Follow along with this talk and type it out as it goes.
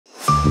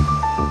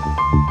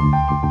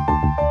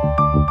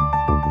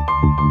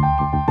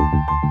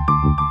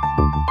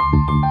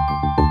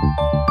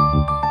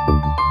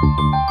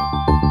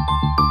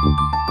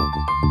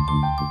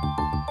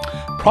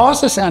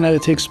Process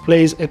analytics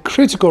plays a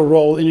critical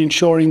role in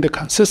ensuring the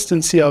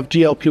consistency of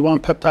GLP-1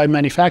 peptide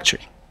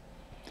manufacturing.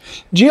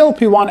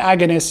 GLP-1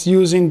 agonists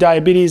used in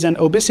diabetes and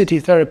obesity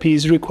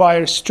therapies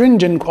require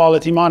stringent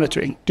quality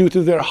monitoring due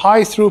to their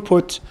high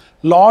throughput,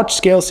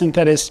 large-scale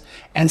synthesis,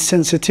 and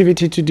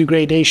sensitivity to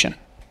degradation.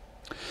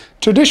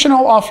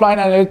 Traditional offline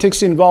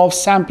analytics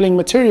involves sampling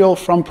material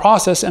from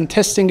process and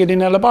testing it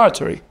in a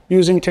laboratory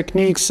using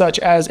techniques such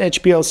as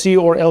HPLC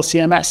or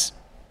LC-MS.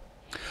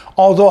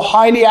 Although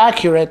highly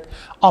accurate,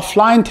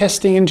 offline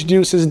testing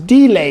introduces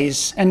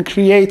delays and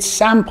creates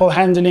sample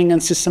handling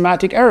and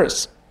systematic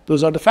errors.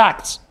 Those are the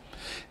facts.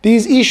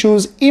 These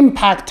issues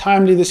impact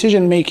timely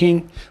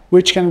decision-making,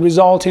 which can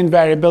result in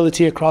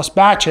variability across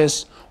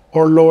batches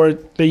or lower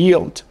the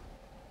yield.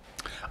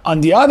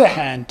 On the other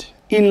hand,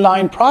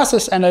 inline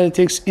process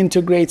analytics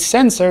integrates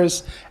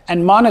sensors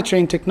and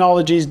monitoring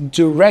technologies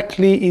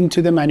directly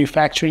into the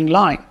manufacturing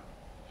line.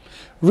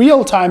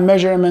 Real-time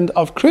measurement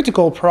of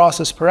critical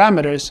process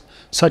parameters,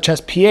 such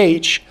as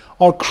pH,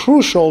 are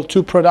crucial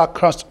to product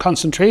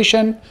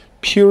concentration,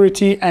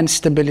 purity, and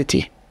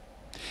stability.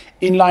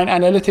 Inline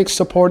analytics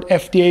support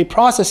FDA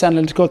process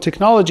analytical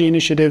technology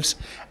initiatives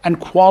and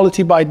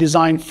quality by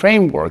design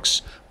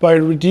frameworks by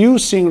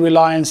reducing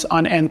reliance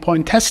on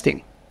endpoint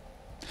testing.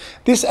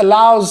 This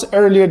allows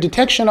earlier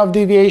detection of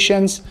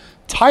deviations,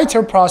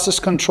 tighter process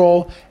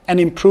control, and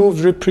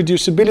improved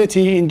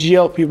reproducibility in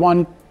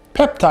GLP-1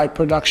 peptide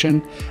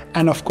production,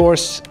 and of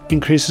course,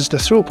 increases the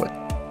throughput.